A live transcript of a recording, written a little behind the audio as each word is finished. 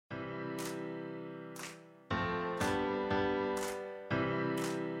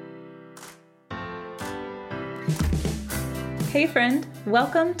Hey friend,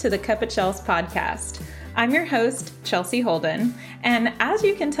 welcome to the Cup of Chels podcast. I'm your host, Chelsea Holden, and as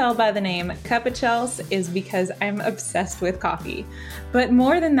you can tell by the name, Cup of Chels is because I'm obsessed with coffee. But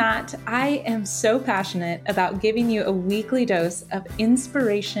more than that, I am so passionate about giving you a weekly dose of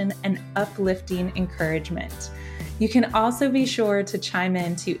inspiration and uplifting encouragement. You can also be sure to chime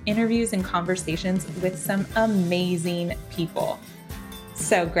in to interviews and conversations with some amazing people.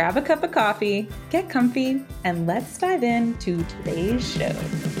 So grab a cup of coffee, get comfy, and let's dive into today's show.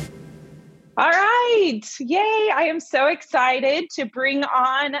 All right. Yay. I am so excited to bring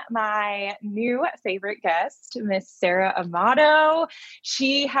on my new favorite guest, Miss Sarah Amato.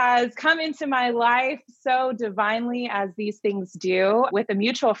 She has come into my life so divinely, as these things do, with a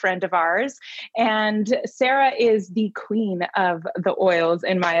mutual friend of ours. And Sarah is the queen of the oils,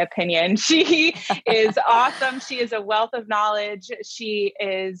 in my opinion. She is awesome. She is a wealth of knowledge. She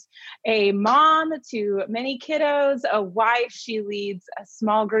is a mom to many kiddos, a wife. She leads a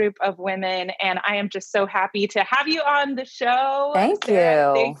small group of women. And I am just so happy to have you on the show. Thank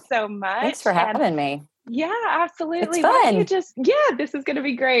Sarah, you. thanks so much. Thanks for having me. Yeah, absolutely. It's fun. This is going to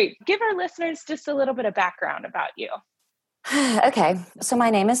be great. Give our listeners just a little bit of background about you. Okay. So my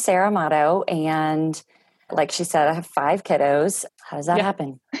name is Sarah Amato, and like she said, I have 5 kiddos. How does that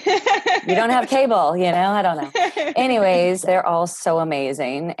happen? You don't have cable, I don't know. Anyways, they're all so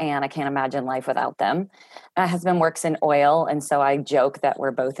amazing, and I can't imagine life without them. My husband works in oil, and so I joke that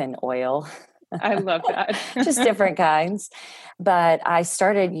we're both in oil. I love that. Just different kinds. But I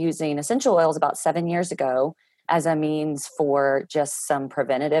started using essential oils about 7 years ago as a means for just some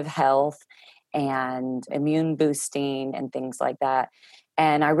preventative health and immune boosting and things like that.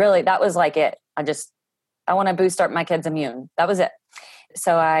 And that was like it. I want to boost up my kids' immune. That was it.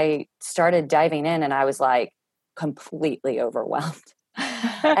 So I started diving in, and I was like completely overwhelmed.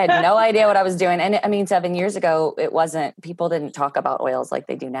 I had no idea what I was doing. And 7 years ago, people didn't talk about oils like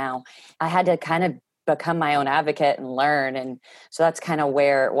they do now. I had to kind of become my own advocate and learn. And so that's kind of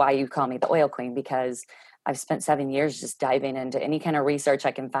why you call me the oil queen, because I've spent 7 years just diving into any kind of research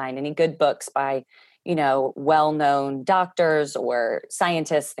I can find, any good books by, well-known doctors or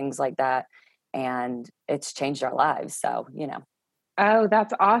scientists, things like that. And it's changed our lives. So, Oh,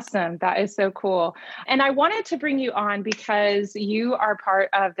 that's awesome. That is so cool. And I wanted to bring you on because you are part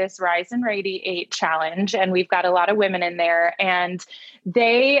of this Rise and Radiate challenge, and we've got a lot of women in there, and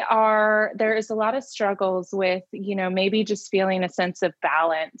there is a lot of struggles with, maybe just feeling a sense of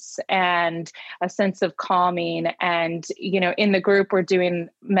balance and a sense of calming. And, in the group, we're doing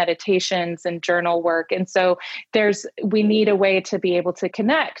meditations and journal work. And so we need a way to be able to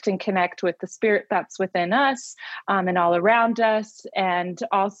connect with the spirit that's within us and all around us. And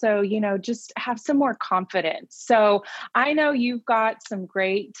also, just have some more confidence. So I know you've got some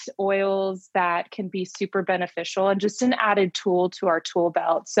great oils that can be super beneficial and just an added tool to our tool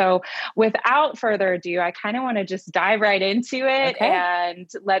belt. So without further ado, I kind of want to just dive right into it. Okay. And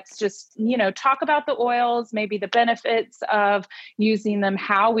let's just, talk about the oils, maybe the benefits of using them,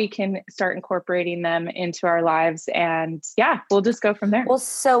 how we can start incorporating them into our lives. And we'll just go from there. Well,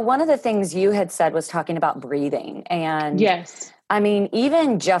 so one of the things you had said was talking about breathing. And yes.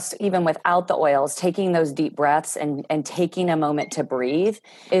 Even without the oils, taking those deep breaths and taking a moment to breathe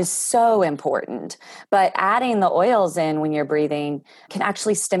is so important. But adding the oils in when you're breathing can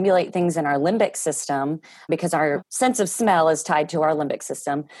actually stimulate things in our limbic system, because our sense of smell is tied to our limbic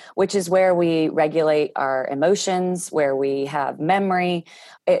system, which is where we regulate our emotions, where we have memory.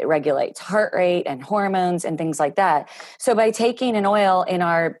 It regulates heart rate and hormones and things like that. So by taking an oil in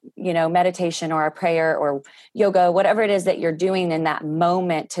our, meditation or our prayer or yoga, whatever it is that you're doing in that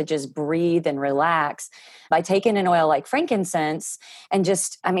moment to just breathe and relax, by taking an oil like frankincense and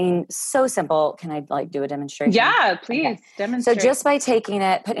so simple. Can I do a demonstration? Yeah, please. Okay. Demonstrate. So just by taking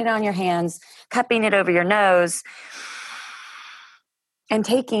it, putting it on your hands, cupping it over your nose, and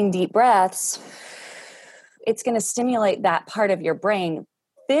taking deep breaths, it's going to stimulate that part of your brain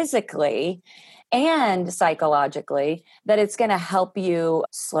physically and psychologically, that it's going to help you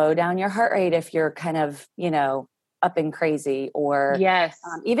slow down your heart rate if you're kind of, up and crazy, or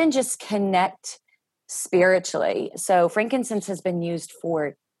even just connect spiritually. So frankincense has been used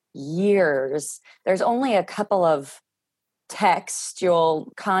for years. There's only a couple of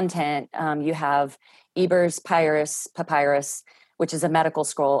textual content. You have Eber's Papyrus, which is a medical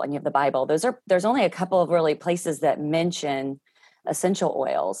scroll, and you have the Bible. There's only a couple of really places that mention essential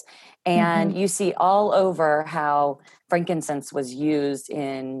oils. And you see all over how frankincense was used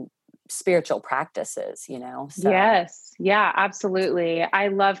in spiritual practices, So. Yes. Yeah, absolutely. I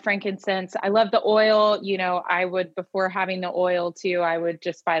love frankincense. I love the oil. I would, before having the oil too, I would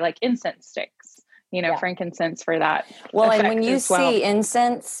just buy like incense sticks, Yeah. Frankincense for that. Well, and when you see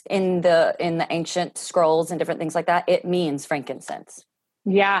incense in the ancient scrolls and different things like that, it means frankincense.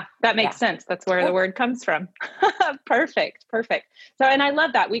 Yeah, that makes sense. That's where the word comes from. Perfect. So, and I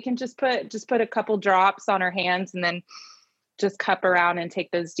love that. We can just put a couple drops on our hands and then just cup around and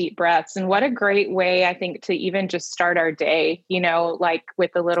take those deep breaths. And what a great way, I think, to even just start our day, like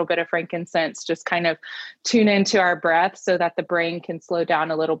with a little bit of frankincense, just kind of tune into our breath so that the brain can slow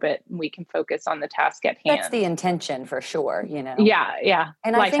down a little bit and we can focus on the task at hand. That's the intention for sure, Yeah.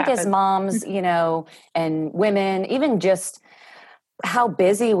 And I think as moms, and women, even just how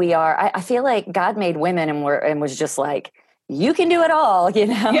busy we are, I feel like God made women and was just like, you can do it all,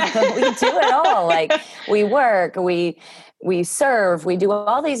 Yeah. We do it all. Like we work, we serve, we do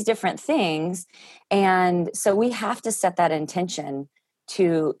all these different things. And so we have to set that intention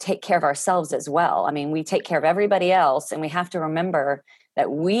to take care of ourselves as well. I mean, we take care of everybody else, and we have to remember that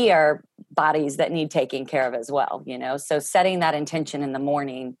we are bodies that need taking care of as well, So setting that intention in the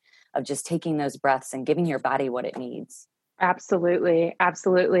morning of just taking those breaths and giving your body what it needs. Absolutely.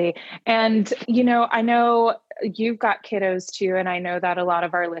 And, I know you've got kiddos too, and I know that a lot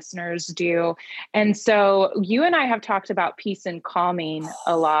of our listeners do. And so you and I have talked about peace and calming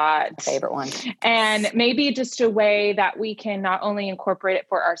a lot. My favorite one. And maybe just a way that we can not only incorporate it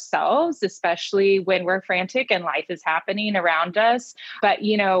for ourselves, especially when we're frantic and life is happening around us, but,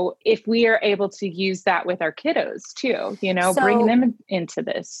 if we are able to use that with our kiddos too, bring them into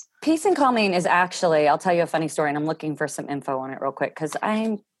this. Peace and calming is actually, I'll tell you a funny story, and I'm looking for some info on it real quick because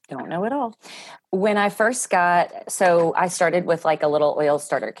I don't know it all. When I first I started with like a little oil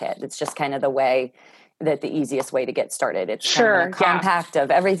starter kit. It's just kind of the easiest way to get started. It's kind of a compact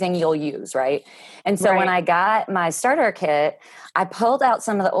of everything you'll use, right? And so when I got my starter kit, I pulled out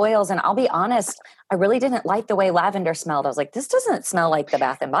some of the oils, and I'll be honest, I really didn't like the way lavender smelled. I was like, this doesn't smell like the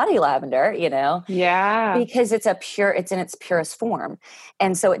Bath and Body lavender, Yeah. Because it's in its purest form.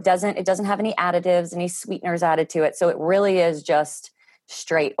 And so it doesn't have any additives, any sweeteners added to it. So it really is just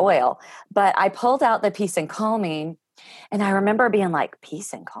straight oil. But I pulled out the peace and calming, and I remember being like,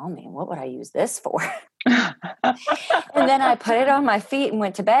 peace and calming, what would I use this for? And then I put it on my feet and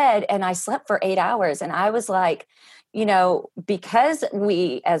went to bed, and I slept for 8 hours. And I was like, because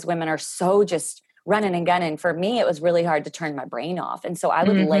we as women are so just running and gunning, for me, it was really hard to turn my brain off. And so I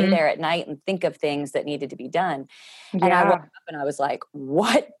would lay there at night and think of things that needed to be done. Yeah. And I woke up and I was like,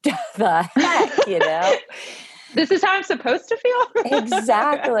 what the heck, This is how I'm supposed to feel?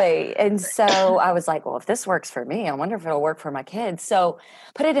 Exactly. And so I was like, well, if this works for me, I wonder if it'll work for my kids. So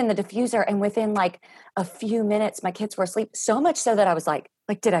put it in the diffuser, and within like a few minutes, my kids were asleep, so much so that I was like,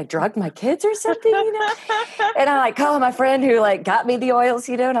 did I drug my kids or something? And I like call my friend who like got me the oils,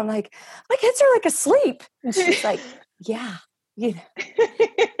 and I'm like, my kids are like asleep. And she's like, yeah.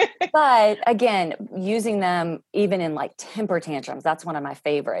 But again, using them even in like temper tantrums, that's one of my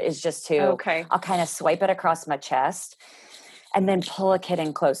favorite, is just I'll kind of swipe it across my chest and then pull a kid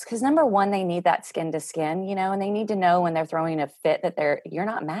in close. Because number one, they need that skin to skin, and they need to know when they're throwing a fit that you're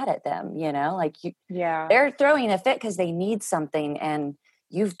not mad at them, they're throwing a fit because they need something, and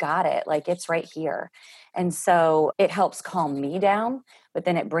you've got it, like it's right here. And so it helps calm me down, but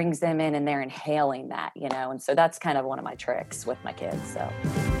then it brings them in and they're inhaling that, and so that's kind of one of my tricks with my kids. So.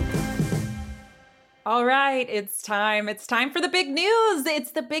 All right, it's time. It's time for the big news.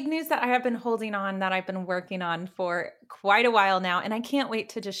 It's the big news that I have been holding on, that I've been working on for quite a while now, and I can't wait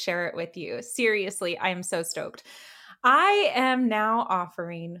to just share it with you. Seriously, I am so stoked. I am now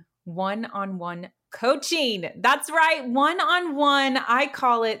offering one-on-one coaching. That's right, one-on-one. I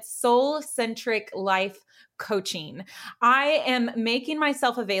call it soul-centric life coaching. I am making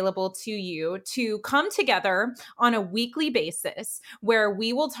myself available to you to come together on a weekly basis where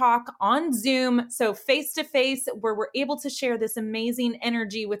we will talk on Zoom, so face to face, where we're able to share this amazing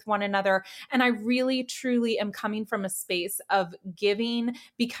energy with one another. And I really, truly am coming from a space of giving,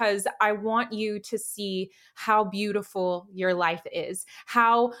 because I want you to see how beautiful your life is,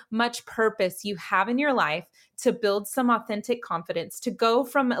 how much purpose you have in your life, to build some authentic confidence, to go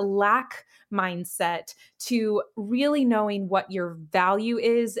from a lack mindset to really knowing what your value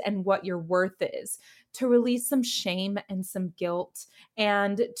is and what your worth is, to release some shame and some guilt,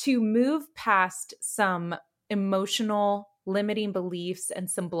 and to move past some emotional limiting beliefs and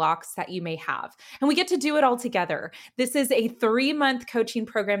some blocks that you may have. And we get to do it all together. This is a 3-month coaching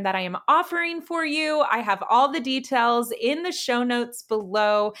program that I am offering for you. I have all the details in the show notes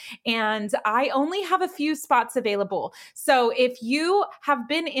below, and I only have a few spots available. So if you have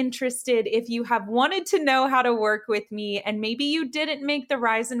been interested, if you have wanted to know how to work with me, and maybe you didn't make the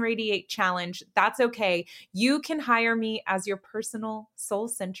Rise and Radiate challenge, that's okay. You can hire me as your personal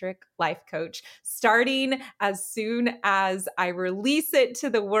soul-centric life coach, starting as soon as I release it to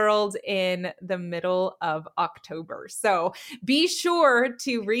the world in the middle of October. So be sure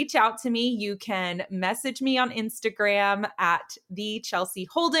to reach out to me. You can message me on Instagram at the Chelsea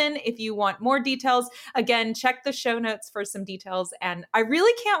Holden if you want more details. Again, check the show notes for some details. And I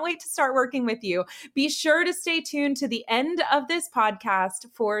really can't wait to start working with you. Be sure to stay tuned to the end of this podcast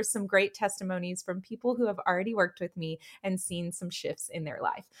for some great testimonies from people who have already worked with me and seen some shifts in their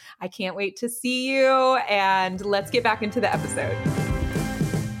life. I can't wait to see you, and let's get back into the episode.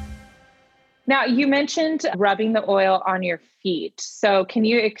 Now, you mentioned rubbing the oil on your feet. So can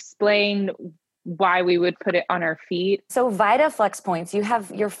you explain why we would put it on our feet? So VitaFlex points, you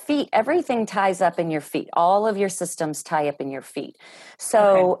have your feet, everything ties up in your feet. All of your systems tie up in your feet.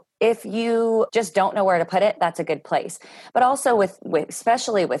 So if you just don't know where to put it, that's a good place. But also with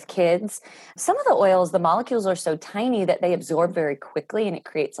especially with kids, some of the oils, the molecules are so tiny that they absorb very quickly and it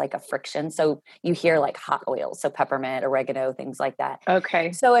creates like a friction. So you hear like hot oils, so peppermint, oregano, things like that.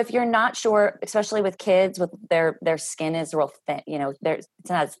 Okay. So if you're not sure, especially with kids, with their skin is real thin, it's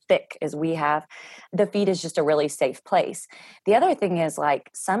not as thick as we have, the feet is just a really safe place. The other thing is like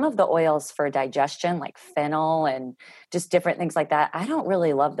some of the oils for digestion, like fennel and just different things like that, I don't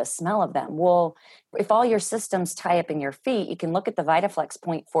really love the smell of them. Well, if all your systems tie up in your feet, you can look at the VitaFlex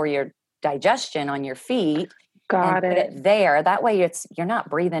point for your digestion on your feet. Put it there. That way you're not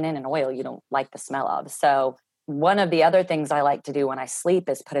breathing in an oil you don't like the smell of. So one of the other things I like to do when I sleep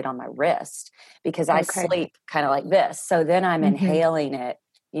is put it on my wrist because I sleep kind of like this. So then I'm inhaling it,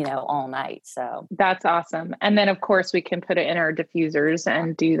 all night. So that's awesome. And then of course we can put it in our diffusers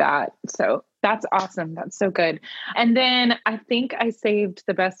and do that. So that's awesome. That's so good. And then I think I saved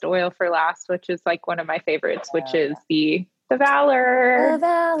the best oil for last, which is like one of my favorites, which is the Valor. The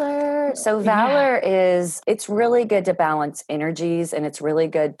Valor. So Valor it's really good to balance energies, and it's really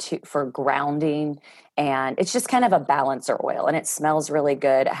good for grounding. And it's just kind of a balancer oil, and it smells really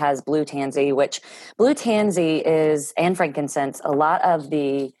good. It has blue tansy, which blue tansy and frankincense.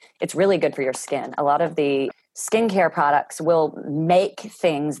 It's really good for your skin. A lot of the skincare products will make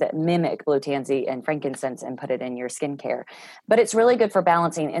things that mimic blue tansy and frankincense and put it in your skincare, but it's really good for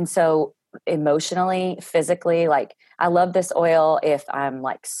balancing. And so emotionally, physically, like I love this oil if I'm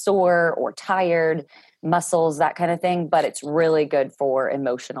like sore or tired, muscles, that kind of thing, but it's really good for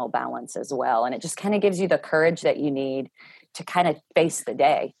emotional balance as well. And it just kind of gives you the courage that you need to kind of face the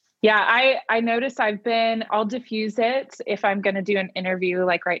day. Yeah, I notice I'll diffuse it if I'm going to do an interview,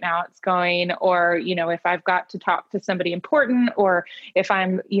 like right now it's going, or, if I've got to talk to somebody important, or if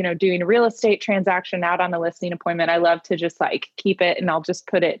I'm, doing a real estate transaction out on a listing appointment, I love to just like keep it, and I'll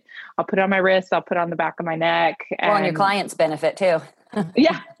put it on my wrist. I'll put it on the back of my neck. And your clients benefit too.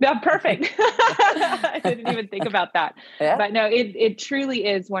 Yeah, perfect. I didn't even think about that. Yeah. But no, it truly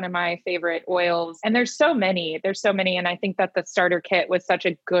is one of my favorite oils. And there's so many. And I think that the starter kit was such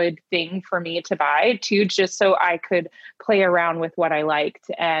a good thing for me to buy too, just so I could play around with what I liked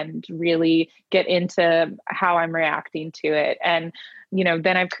and really get into how I'm reacting to it. And,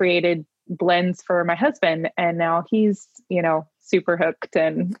 then I've created blends for my husband, and now he's, super hooked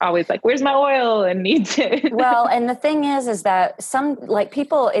and always like, where's my oil, and needs it. Well, and the thing is that some like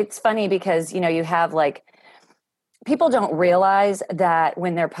people, it's funny because, you have like, people don't realize that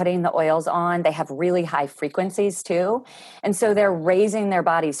when they're putting the oils on, they have really high frequencies too. And so they're raising their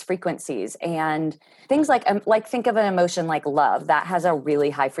body's frequencies, and things like think of an emotion like love that has a really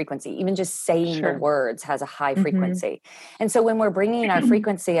high frequency. Even just saying the words has a high frequency. And so when we're bringing our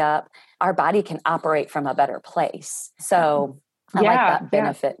frequency up, our body can operate from a better place. So I like that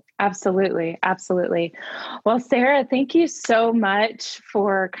benefit. Yeah, absolutely. Absolutely. Well, Sarah, thank you so much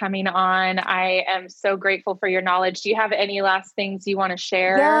for coming on. I am so grateful for your knowledge. Do you have any last things you want to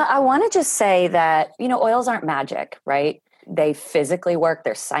share? Yeah, I want to just say that, oils aren't magic, right? They physically work.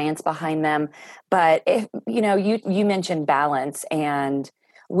 There's science behind them. But if, you mentioned balance, and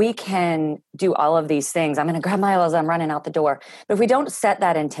we can do all of these things. I'm going to grab my oils, I'm running out the door. But if we don't set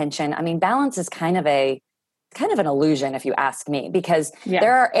that intention, balance is kind of an illusion, if you ask me, because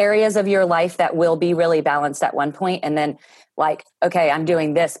there are areas of your life that will be really balanced at one point, and then like, okay, I'm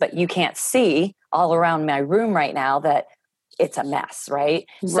doing this, but you can't see all around my room right now that it's a mess, right?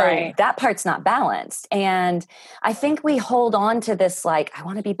 Right. So that part's not balanced. And I think we hold on to this, like, I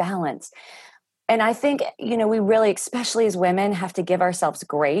want to be balanced. And I think, we really, especially as women, have to give ourselves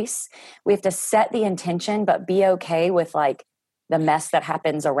grace. We have to set the intention, but be okay with like the mess that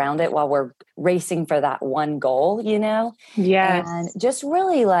happens around it while we're racing for that one goal, and Yes. just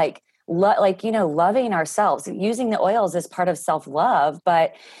really loving ourselves, using the oils as part of self-love.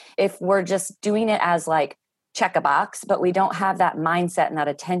 But if we're just doing it as like check a box, but we don't have that mindset and that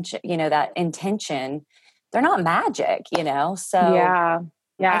attention, that intention, they're not magic, so Yeah.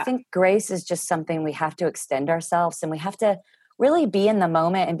 I Yeah. think grace is just something we have to extend ourselves, and we have to really be in the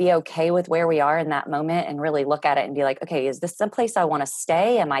moment and be okay with where we are in that moment and really look at it and be like, okay, is this someplace I want to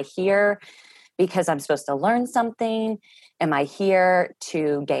stay? Am I here because I'm supposed to learn something? Am I here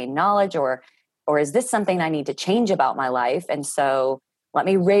to gain knowledge, or is this something I need to change about my life? And so let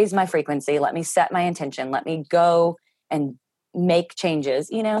me raise my frequency, let me set my intention, let me go and make changes,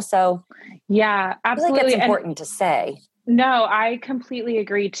 so Yeah, I feel like it's absolutely. And important to say. no, I completely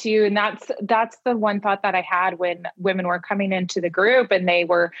agree too. And that's the one thought that I had when women were coming into the group and they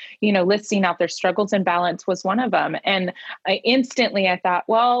were, listing out their struggles, and balance was one of them. And I thought,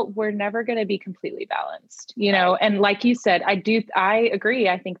 well, we're never going to be completely balanced, Right. and like you said, I agree.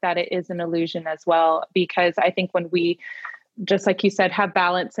 I think that it is an illusion as well, because I think when we, just like you said, have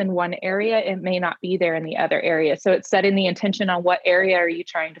balance in one area, it may not be there in the other area. So it's setting the intention on what area are you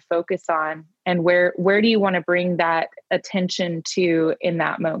trying to focus on, and where do you want to bring that attention to in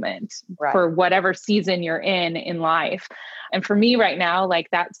that moment, Right. for whatever season you're in life. And for me right now, like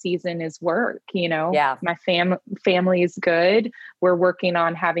that season is work, Yeah. my family is good. We're working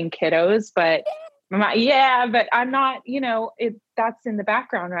on having kiddos, but but I'm not, that's in the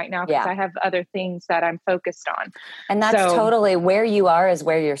background right now because Yeah. I have other things that I'm focused on. And that's So totally where you are is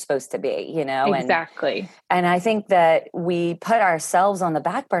where you're supposed to be, exactly. and I think that we put ourselves on the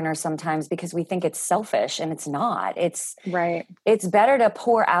back burner sometimes because we think it's selfish, and it's not. Right. It's better to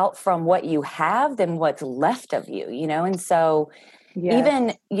pour out from what you have than what's left of you, And so Yes.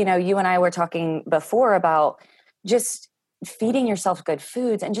 even, you and I were talking before about just feeding yourself good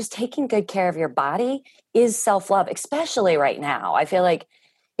foods and just taking good care of your body is self-love, especially right now. I feel like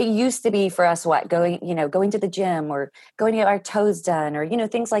it used to be for us going to the gym or going to get our toes done or,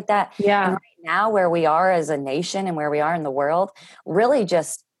 things like that. And Yeah. right now where we are as a nation and where we are in the world, really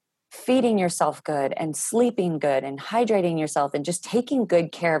just feeding yourself good and sleeping good and hydrating yourself and just taking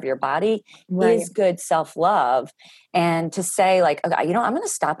good care of your body Right. is good self-love. And to say like, okay, I'm going to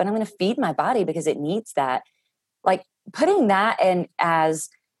stop and I'm going to feed my body because it needs that. Like putting that in as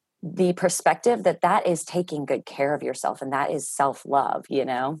the perspective that is taking good care of yourself, and that is self-love.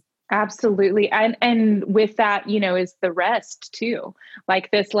 Absolutely. And with that, is the rest too. Like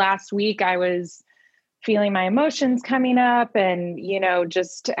this last week, I was feeling my emotions coming up and,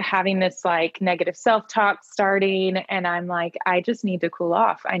 just having this like negative self-talk starting. And I'm like, I just need to cool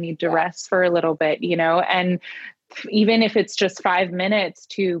off. I need to Yeah. rest for a little bit, and even if it's just 5 minutes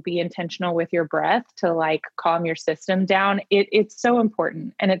to be intentional with your breath to like calm your system down, it's so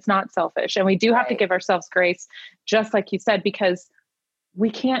important, and it's not selfish. And we do have to Right. give ourselves grace, just like you said, because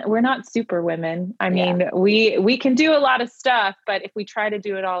we're not super women. I Yeah. mean, we can do a lot of stuff, but if we try to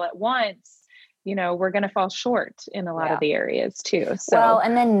do it all at once, we're going to fall short in a lot of Yeah. the areas too. Well, So,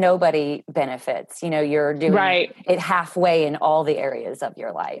 and then nobody benefits. You're doing right. it halfway in all the areas of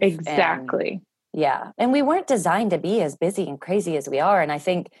your life. And Exactly. yeah. And we weren't designed to be as busy and crazy as we are. And I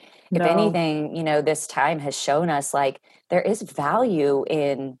think if No, anything, this time has shown us like there is value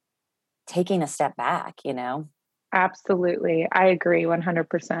in taking a step back. absolutely. I agree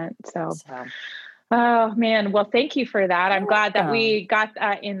 100%. So, So oh man, well, thank you for that. I'm you're glad that welcome. we got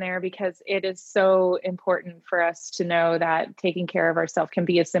that in there, because it is so important for us to know that taking care of ourselves can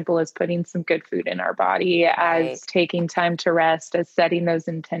be as simple as putting some good food in our body, Right. as taking time to rest, as setting those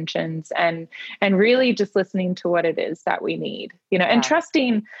intentions, and really just listening to what it is that we need, and Yeah.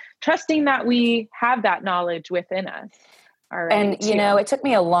 trusting that we have that knowledge within us already And, too. it took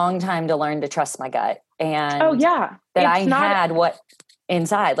me a long time to learn to trust my gut Oh and yeah. that I It's not had what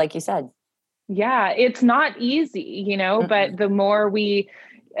inside, like you said. Yeah, it's not easy, Mm-mm. but the more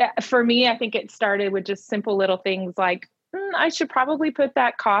for me, I think it started with just simple little things like, I should probably put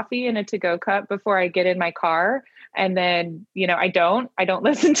that coffee in a to-go cup before I get in my car. And then, I don't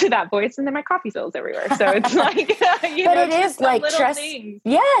listen to that voice, and then my coffee spills everywhere. So it's like, But it just is the like little trust. things.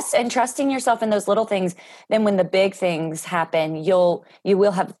 Yes. And trusting yourself in those little things. Then when the big things happen, you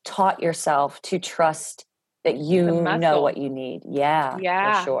will have taught yourself to trust that you The know muscle. what you need. Yeah, for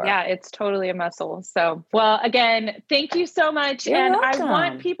Yeah. sure. Yeah. It's totally a muscle. So, well, again, thank you so much. You're And welcome. I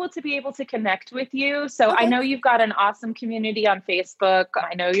want people to be able to connect with you. So I Okay. know you've got an awesome community on Facebook.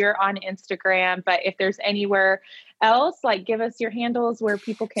 I know you're on Instagram, but if there's anywhere else, like give us your handles where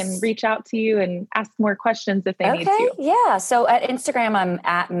people can reach out to you and ask more questions if they need Okay. to. Yeah. So at Instagram, I'm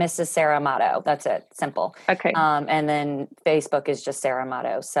at Mrs. Sarah Amato. That's it. Simple. Okay. And then Facebook is just Sarah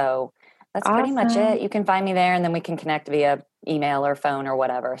Amato. So that's pretty much Awesome. it. You can find me there, and then we can connect via email or phone or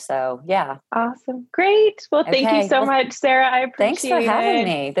whatever. So yeah. Awesome. Great. Well, thank you Okay. so Well, much, Sarah. I appreciate it. Thanks for having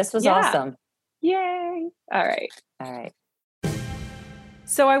me. This was Yeah. awesome. Yay. All right. All right.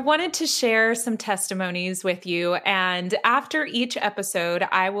 So I wanted to share some testimonies with you. And after each episode,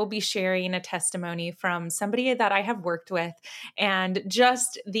 I will be sharing a testimony from somebody that I have worked with and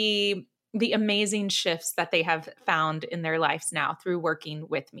just the amazing shifts that they have found in their lives now through working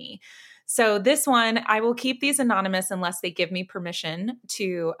with me. So this one, I will keep these anonymous unless they give me permission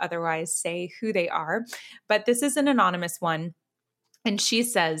to otherwise say who they are. But this is an anonymous one. And she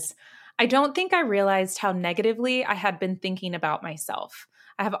says, I don't think I realized how negatively I had been thinking about myself.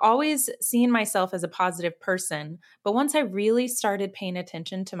 I have always seen myself as a positive person, but once I really started paying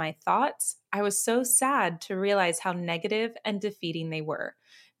attention to my thoughts, I was so sad to realize how negative and defeating they were.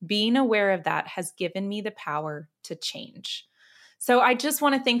 Being aware of that has given me the power to change. So I just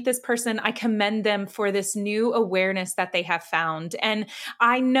want to thank this person. I commend them for this new awareness that they have found. And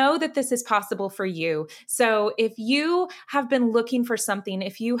I know that this is possible for you. So if you have been looking for something,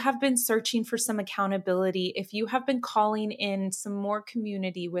 if you have been searching for some accountability, if you have been calling in some more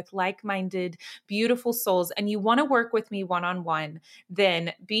community with like-minded, beautiful souls, and you want to work with me one-on-one,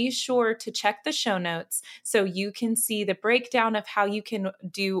 then be sure to check the show notes so you can see the breakdown of how you can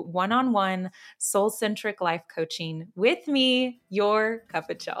do one-on-one soul-centric life coaching with me, your Cup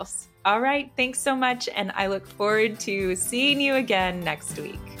of Chels. All right, thanks so much, and I look forward to seeing you again next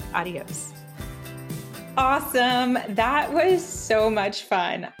week. Adios. Awesome. That was so much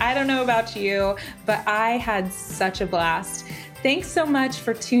fun. I don't know about you, but I had such a blast. Thanks so much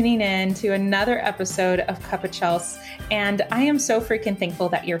for tuning in to another episode of Cup of Chels. And I am so freaking thankful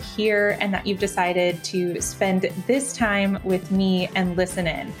that you're here and that you've decided to spend this time with me and listen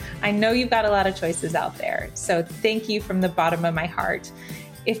in. I know you've got a lot of choices out there, so thank you from the bottom of my heart.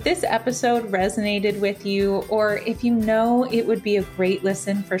 If this episode resonated with you, or if you know it would be a great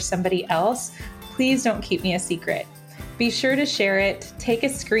listen for somebody else, please don't keep me a secret. Be sure to share it, take a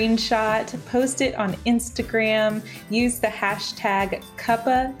screenshot, post it on Instagram, use the hashtag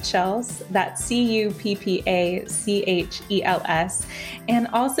CuppaChels, that's CUPPACHELS, and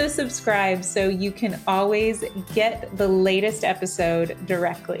also subscribe so you can always get the latest episode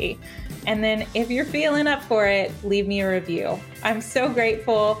directly. And then if you're feeling up for it, leave me a review. I'm so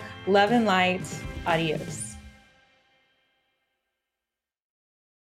grateful. Love and light. Adios.